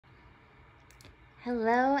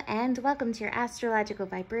Hello and welcome to your astrological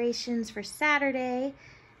vibrations for Saturday,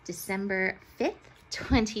 December 5th,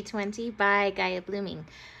 2020 by Gaia Blooming.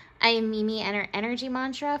 I am Mimi and our energy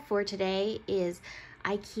mantra for today is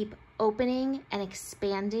I keep opening and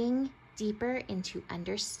expanding deeper into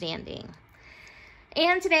understanding.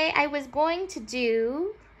 And today I was going to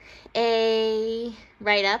do a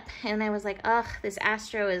write-up and I was like, ugh, this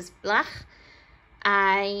astro is blah.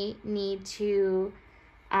 I need to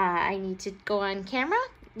go on camera.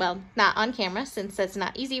 Well, not on camera since that's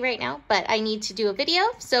not easy right now, but I need to do a video.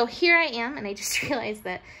 So here I am, and I just realized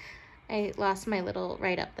that I lost my little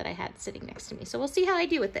write-up that I had sitting next to me. So we'll see how I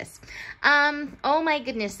do with this. Oh my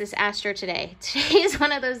goodness, this astro today. Today is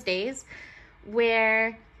one of those days where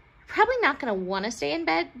you're probably not going to want to stay in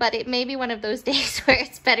bed, but it may be one of those days where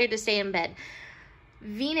it's better to stay in bed.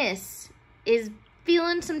 Venus is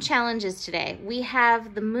feeling some challenges today. We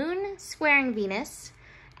have the moon squaring Venus,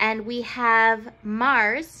 and we have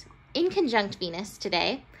Mars in conjunct Venus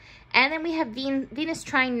today. And then we have Venus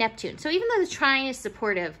trine Neptune. So even though the trine is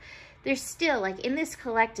supportive, there's still, like in this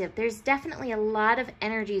collective, there's definitely a lot of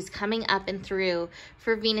energies coming up and through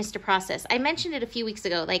for Venus to process. I mentioned it a few weeks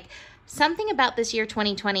ago, like something about this year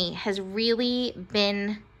 2020 has really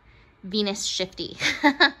been Venus shifty,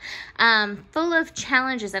 full of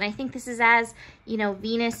challenges. And I think this is as, you know,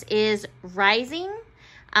 Venus is rising.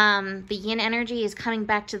 The yin energy is coming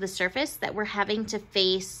back to the surface, that we're having to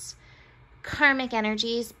face karmic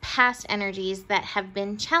energies, past energies that have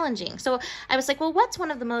been challenging. So I was like, well, what's one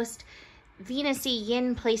of the most Venus-y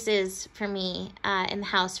yin places for me in the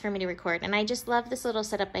house for me to record? And I just love this little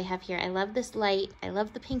setup I have here. I love this light. I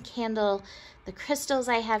love the pink candle, the crystals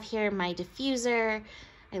I have here, my diffuser.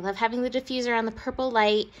 I love having the diffuser on the purple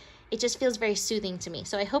light. It just feels very soothing to me.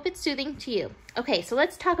 So I hope it's soothing to you. Okay, so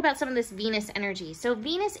let's talk about some of this Venus energy. So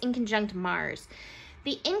Venus in conjunct Mars.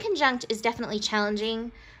 The inconjunct is definitely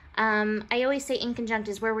challenging. I always say inconjunct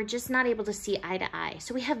is where we're just not able to see eye to eye.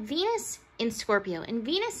 So we have Venus in Scorpio, and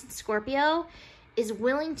Venus in Scorpio is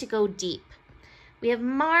willing to go deep. We have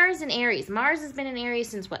Mars in Aries. Mars has been in Aries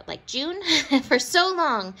since what, like June? For so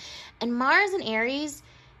long. And Mars in Aries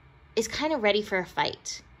is kind of ready for a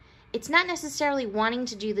fight. It's not necessarily wanting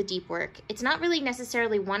to do the deep work. It's not really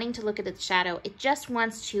necessarily wanting to look at its shadow. It just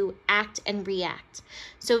wants to act and react.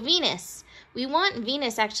 So Venus, we want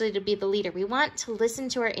Venus actually to be the leader. We want to listen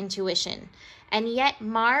to our intuition. And yet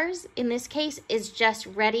Mars, in this case, is just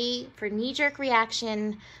ready for knee-jerk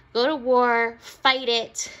reaction, go to war, fight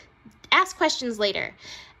it, ask questions later.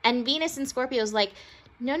 And Venus in Scorpio is like,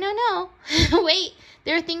 no, no, no, wait,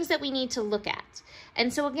 there are things that we need to look at.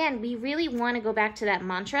 And so again, we really want to go back to that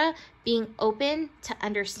mantra, being open to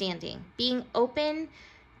understanding, being open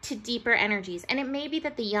to deeper energies. And it may be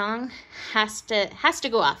that the yang has to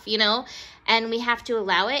go off, you know, and we have to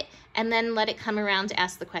allow it and then let it come around to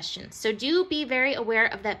ask the questions. So do be very aware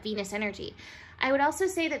of that Venus energy. I would also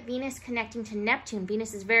say that Venus connecting to Neptune,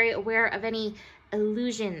 Venus is very aware of any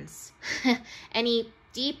illusions, any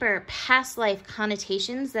deeper past life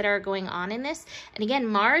connotations that are going on in this. And again,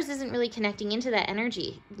 Mars isn't really connecting into that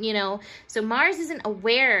energy, you know, so Mars isn't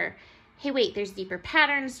aware, hey, wait, there's deeper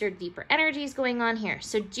patterns, there are deeper energies going on here.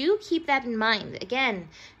 So do keep that in mind. Again,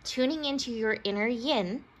 tuning into your inner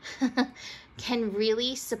yin can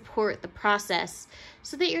really support the process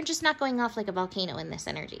so that you're just not going off like a volcano in this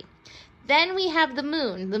energy. Then we have the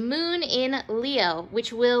moon in Leo,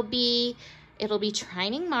 which will be, it'll be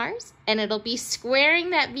trining Mars, and it'll be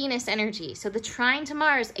squaring that Venus energy. So the trine to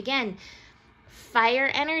Mars, again,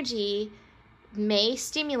 fire energy may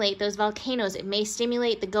stimulate those volcanoes. It may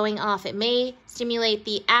stimulate the going off. It may stimulate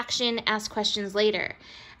the action, ask questions later.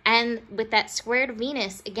 And with that squared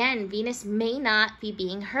Venus, again, Venus may not be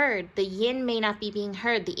being heard. The yin may not be being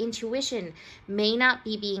heard. The intuition may not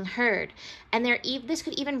be being heard. And this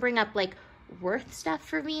could even bring up like worth stuff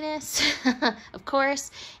for Venus, of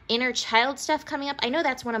course, inner child stuff coming up. I know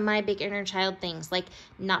that's one of my big inner child things, like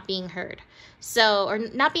not being heard. So, or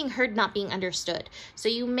not being heard, not being understood. So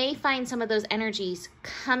you may find some of those energies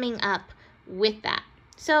coming up with that.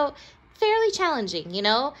 So fairly challenging, you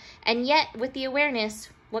know, and yet with the awareness,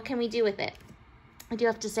 what can we do with it? I do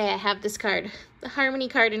have to say I have this card, the Harmony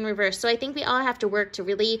card in reverse. So I think we all have to work to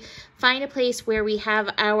really find a place where we have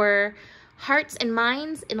our hearts and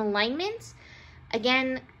minds in alignment.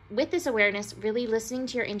 Again, with this awareness, really listening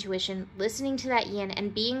to your intuition, listening to that yin,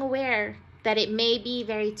 and being aware that it may be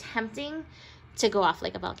very tempting to go off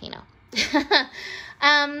like a volcano.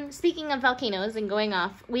 Speaking of volcanoes and going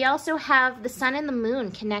off, we also have the sun and the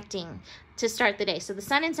moon connecting to start the day. So the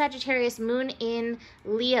sun in Sagittarius, moon in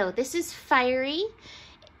Leo. This is fiery.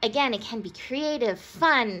 Again, it can be creative,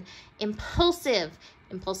 fun, impulsive,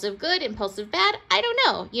 Impulsive good, impulsive bad, I don't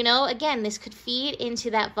know. You know, again, this could feed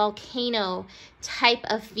into that volcano type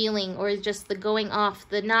of feeling, or just the going off,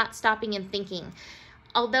 the not stopping and thinking.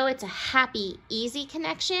 Although it's a happy, easy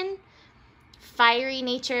connection, fiery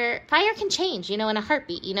nature, fire can change, you know, in a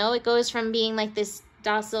heartbeat. You know, it goes from being like this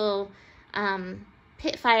docile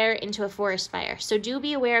pit fire into a forest fire. So do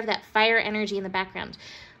be aware of that fire energy in the background.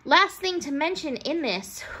 Last thing to mention in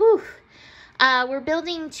this, we're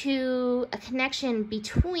building to a connection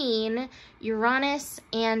between Uranus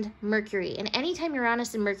and Mercury. And anytime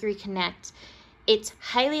Uranus and Mercury connect, it's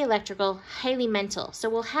highly electrical, highly mental. So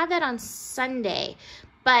we'll have that on Sunday.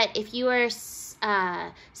 But if you are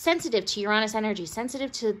sensitive to Uranus energy,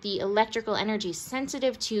 sensitive to the electrical energy,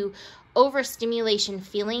 sensitive to overstimulation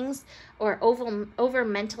feelings or over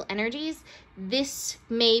mental energies, this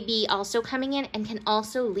may be also coming in and can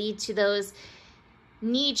also lead to those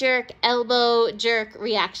knee-jerk, elbow-jerk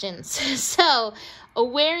reactions. So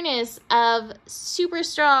awareness of super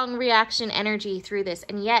strong reaction energy through this.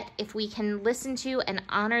 And yet, if we can listen to and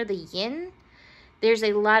honor the yin, there's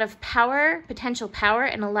a lot of power, potential power,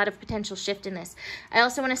 and a lot of potential shift in this. I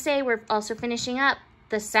also want to say we're also finishing up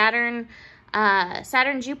the Saturn,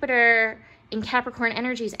 Jupiter in Capricorn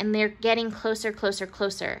energies, and they're getting closer, closer,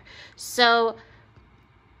 closer. So,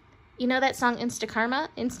 you know that song Instant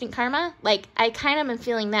Karma? Like, I kind of am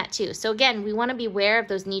feeling that too. So again, we want to be aware of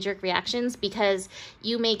those knee-jerk reactions, because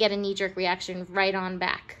you may get a knee-jerk reaction right on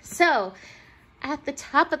back. So at the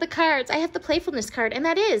top of the cards, I have the playfulness card, and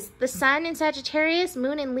that is the Sun in Sagittarius,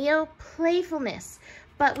 Moon in Leo, playfulness.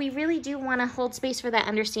 But we really do want to hold space for that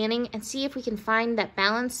understanding and see if we can find that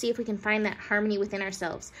balance, see if we can find that harmony within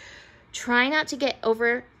ourselves. Try not to get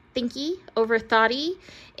overthinky, overthoughty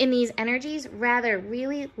in these energies. Rather,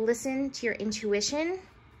 really listen to your intuition,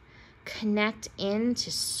 connect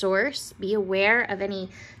into source, be aware of any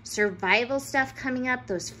survival stuff coming up,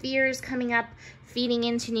 those fears coming up, feeding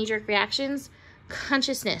into knee-jerk reactions.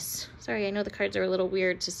 Consciousness, sorry, I know the cards are a little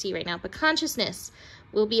weird to see right now, but consciousness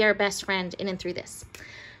will be our best friend in and through this.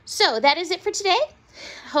 So that is it for today.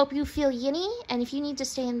 Hope you feel yinny, and if you need to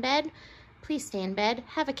stay in bed, please stay in bed.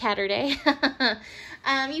 Have a catter day.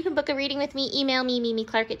 You can book a reading with me. Email me,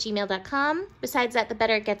 mimiclark@gmail.com. Besides that, the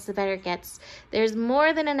better it gets, the better it gets. There's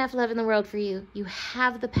more than enough love in the world for you. You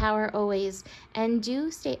have the power always. And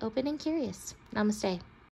do stay open and curious. Namaste.